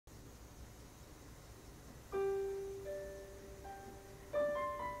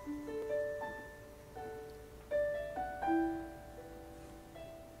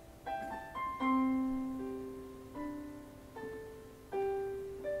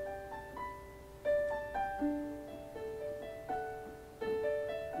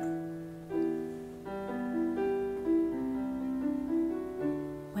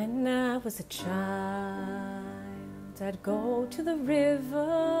was a child, I'd go to the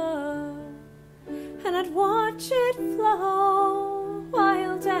river and I'd watch it flow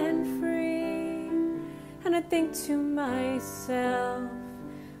wild and free, and I'd think to myself,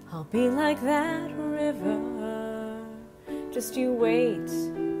 I'll be like that river. Just you wait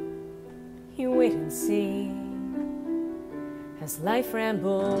and see. As life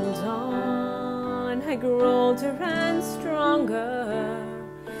rambled on, I grew older and stronger,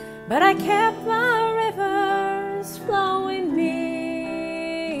 but I kept my rivers flowing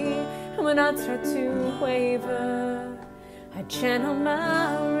me. And when I'd start to waver, I'd channel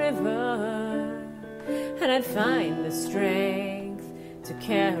my river, and I'd find the strength to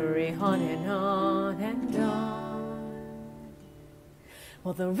carry on and on and on.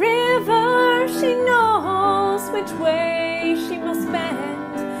 Well, the river, she knows which way she must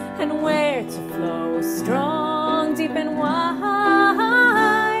bend and where to flow, strong, deep and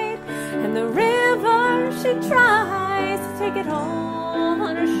wide. And the river, she tries to take it all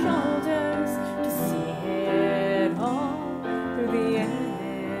on her shoulders, to see it all through the end.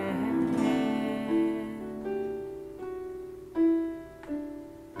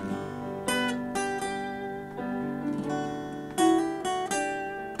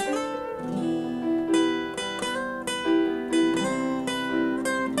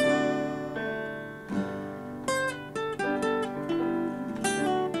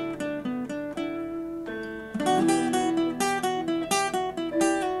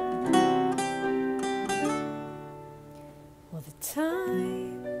 Well, the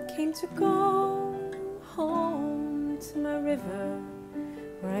time came to go home to my river,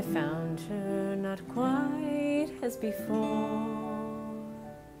 where I found her not quite as before.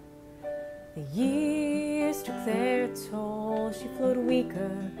 The years took their toll, she flowed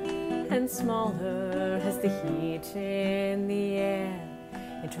weaker and smaller as the heat in the air,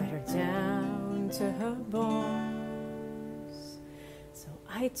 it dried her down to her bones. So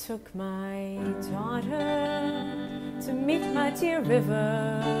I took my daughter to meet my dear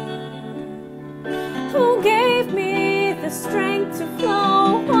river, who gave me the strength to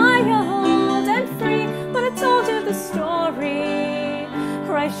flow wild and free. When I told her the story,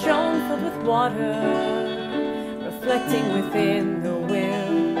 her eyes shone filled with water, reflecting within the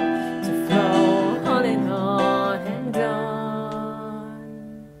will to flow on and on and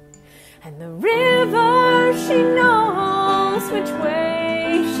on. And the river, she knows which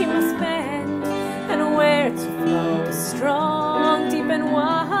way she must bend and where to flow, strong, deep and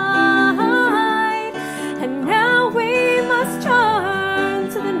wide. And now we must turn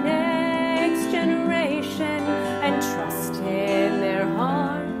to the next generation and trust in their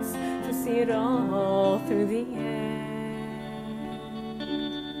hearts to see it all through the end.